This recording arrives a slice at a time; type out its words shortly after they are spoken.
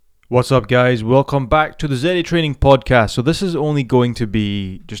What's up, guys? Welcome back to the Zeddy Training Podcast. So this is only going to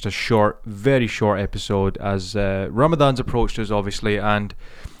be just a very short episode as Ramadan's approached us, obviously, and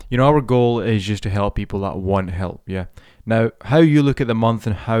our goal is just to help people that want help. Yeah. Now, how you look at the month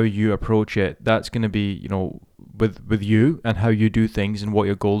and how you approach it, that's going to be, with you and how you do things and what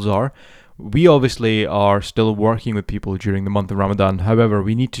your goals are. We obviously are still working with people during the month of Ramadan. However,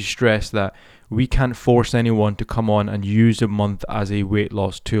 we need to stress that we can't force anyone to come on and use a month as a weight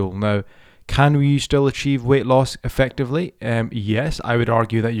loss tool. Now, can we still achieve weight loss effectively? Yes, I would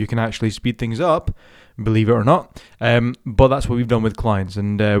argue that you can actually speed things up, believe it or not. But that's what we've done with clients.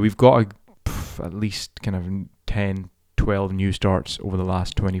 And we've got at least kind of 10, 12 new starts over the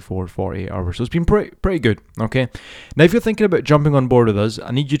last 24, 48 hours. So it's been pretty good, okay? Now, if you're thinking about jumping on board with us,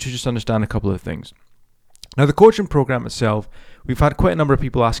 I need you to just understand a couple of things. Now, the coaching program itself, we've had quite a number of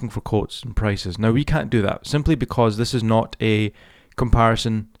people asking for quotes and prices. Now, we can't do that simply because this is not a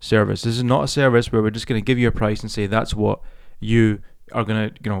comparison service. This is not a service where we're just going to give you a price and say that's what you are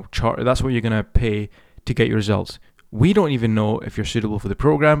going to, that's what you're going to pay to get your results. We don't even know if you're suitable for the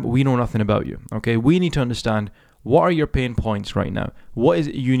program. We know nothing about you, okay? We need to understand what are your pain points right now? What is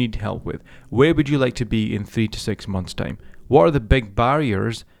it you need help with? Where would you like to be in 3 to 6 months' time? What are the big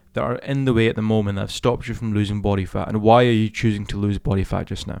barriers that are in the way at the moment that have stopped you from losing body fat, and why are you choosing to lose body fat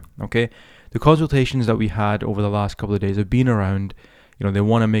just now? Okay, the consultations that we had over the last couple of days have been around, they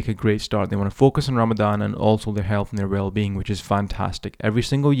want to make a great start. They want to focus on Ramadan and also their health and their well-being, which is fantastic. Every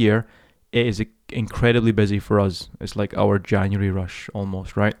single year, it is incredibly busy for us. It's like our January rush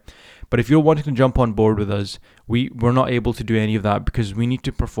almost, right? But if you're wanting to jump on board with us, we're not able to do any of that because we need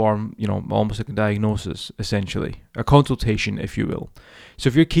to perform, almost like a diagnosis, essentially, a consultation, if you will. So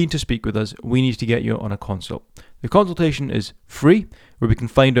if you're keen to speak with us, we need to get you on a consult. The consultation is free, where we can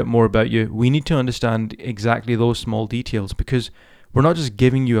find out more about you. We need to understand exactly those small details because we're not just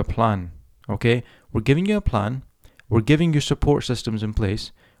giving you a plan, okay? We're giving you a plan. We're giving you support systems in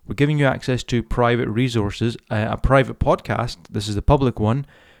place. We're giving you access to private resources, a private podcast. This is the public one.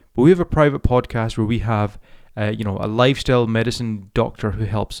 But we have a private podcast where we have, a lifestyle medicine doctor who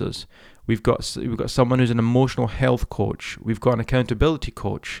helps us. We've got someone who's an emotional health coach. We've got an accountability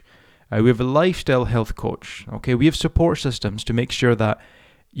coach. We have a lifestyle health coach. Okay, we have support systems to make sure that,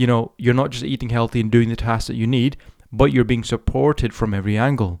 you're not just eating healthy and doing the tasks that you need, but you're being supported from every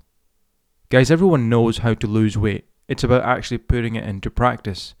angle. Guys, everyone knows how to lose weight. It's about actually putting it into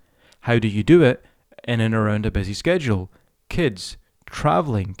practice. How do you do it? In and around a busy schedule. Kids,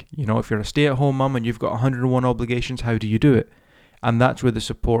 traveling, if you're a stay-at-home mum and you've got 101 obligations, how do you do it? And that's where the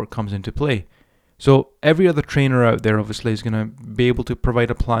support comes into play. So every other trainer out there obviously is going to be able to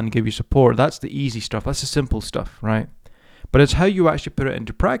provide a plan, give you support. That's the easy stuff. That's the simple stuff, right? But it's how you actually put it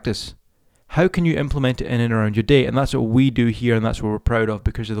into practice. How can you implement it in and around your day? And that's what we do here, and that's what we're proud of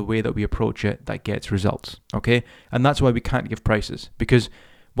because of the way that we approach it that gets results, okay? And that's why we can't give prices, because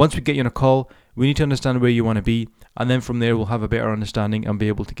once we get you on a call, we need to understand where you want to be, and then from there we'll have a better understanding and be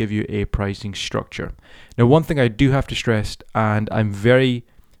able to give you a pricing structure. Now, one thing I do have to stress, and I'm very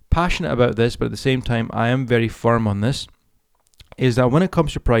passionate about this, but at the same time I am very firm on this, is that when it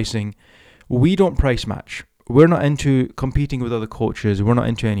comes to pricing, we don't price match. We're not into competing with other coaches. We're not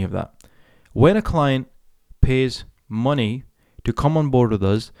into any of that. When a client pays money to come on board with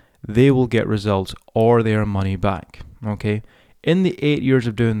us, they will get results or their money back, okay? In the 8 years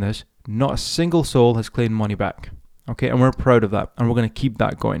of doing this, not a single soul has claimed money back, okay? And we're proud of that, and we're going to keep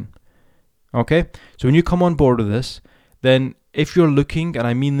that going, okay? So when you come on board with this, then if you're looking, and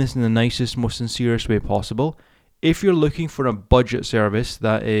I mean this in the nicest, most sincerest way possible, if you're looking for a budget service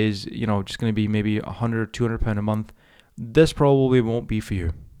that is, just going to be maybe £100 or £200 a month, this probably won't be for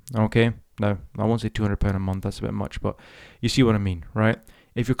you, okay? Now, I won't say £200 a month, that's a bit much, but you see what I mean, right?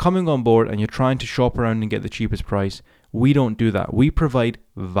 If you're coming on board and you're trying to shop around and get the cheapest price, we don't do that. We provide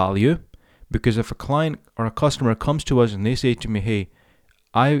value, because if a client or a customer comes to us and they say to me, hey,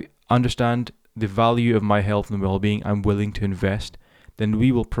 I understand the value of my health and well-being, I'm willing to invest, then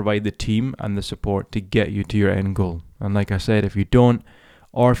we will provide the team and the support to get you to your end goal. And like I said, if you don't,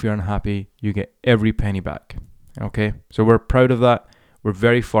 or if you're unhappy, you get every penny back, okay? So we're proud of that. We're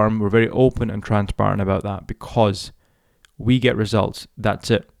very firm, we're very open and transparent about that because we get results. That's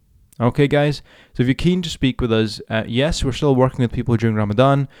it. Okay, guys? So if you're keen to speak with us, yes, we're still working with people during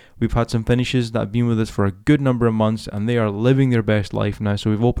Ramadan. We've had some finishes that have been with us for a good number of months and they are living their best life now. So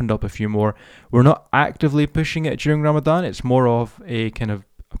we've opened up a few more. We're not actively pushing it during Ramadan. It's more of a kind of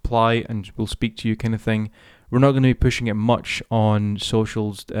apply and we'll speak to you kind of thing. We're not going to be pushing it much on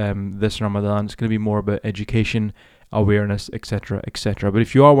socials this Ramadan. It's going to be more about education, awareness, etc., etc. But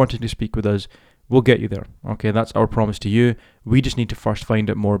if you are wanting to speak with us, We'll get you there. Okay, that's our promise to you. We just need to first find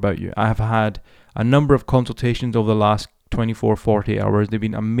out more about you. I have had a number of consultations over the last 24, 48 hours. They've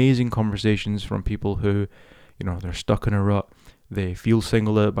been amazing conversations from people who, they're stuck in a rut. They feel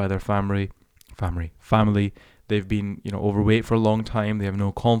singled out by their family. They've been, overweight for a long time. They have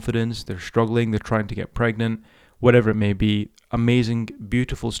no confidence. They're struggling. They're trying to get pregnant. Whatever it may be. Amazing,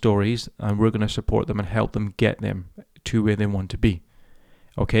 beautiful stories. And we're going to support them and help them get them to where they want to be.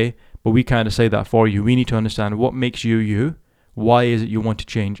 Okay? But we can't decide that for you. We need to understand what makes you you. Why is it you want to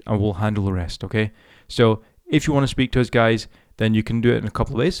change? And we'll handle the rest. Okay? So if you want to speak to us, guys, then you can do it in a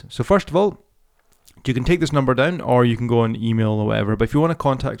couple of ways. So first of all, you can take this number down, or you can go on email or whatever. But if you want to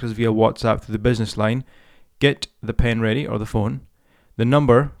contact us via WhatsApp through the business line, get the pen ready or the phone. The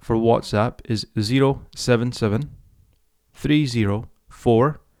number for WhatsApp is 077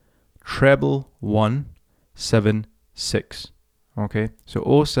 304 11176. Okay,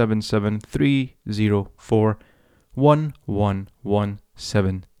 so 077 304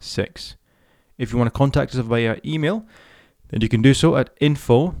 11176. If you want to contact us via email, then you can do so at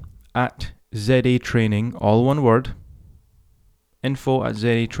info@zatraining, all one word,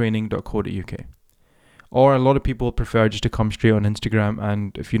 info@zatraining.co.uk. Or a lot of people prefer just to come straight on Instagram,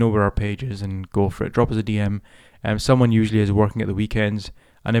 and if you know where our page is, and go for it, drop us a DM. Someone usually is working at the weekends,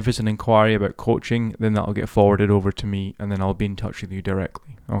 and if it's an inquiry about coaching, then that'll get forwarded over to me, and then I'll be in touch with you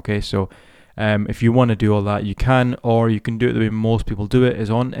directly. Okay, so if you want to do all that, you can, or you can do it the way most people do it, is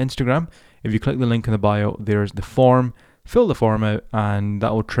on Instagram. If you click the link in the bio, there's the form. Fill the form out, and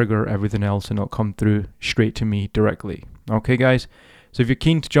that will trigger everything else, and it'll come through straight to me directly. Okay, guys? So if you're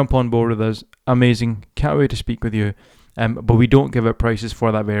keen to jump on board with us, amazing. Can't wait to speak with you. But we don't give out prices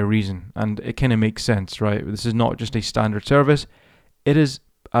for that very reason. And it kind of makes sense, right? This is not just a standard service. It is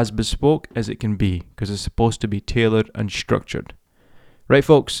as bespoke as it can be, because it's supposed to be tailored and structured. Right,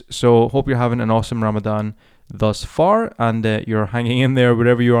 folks? So hope you're having an awesome Ramadan thus far, and you're hanging in there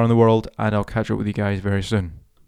wherever you are in the world, and I'll catch up with you guys very soon.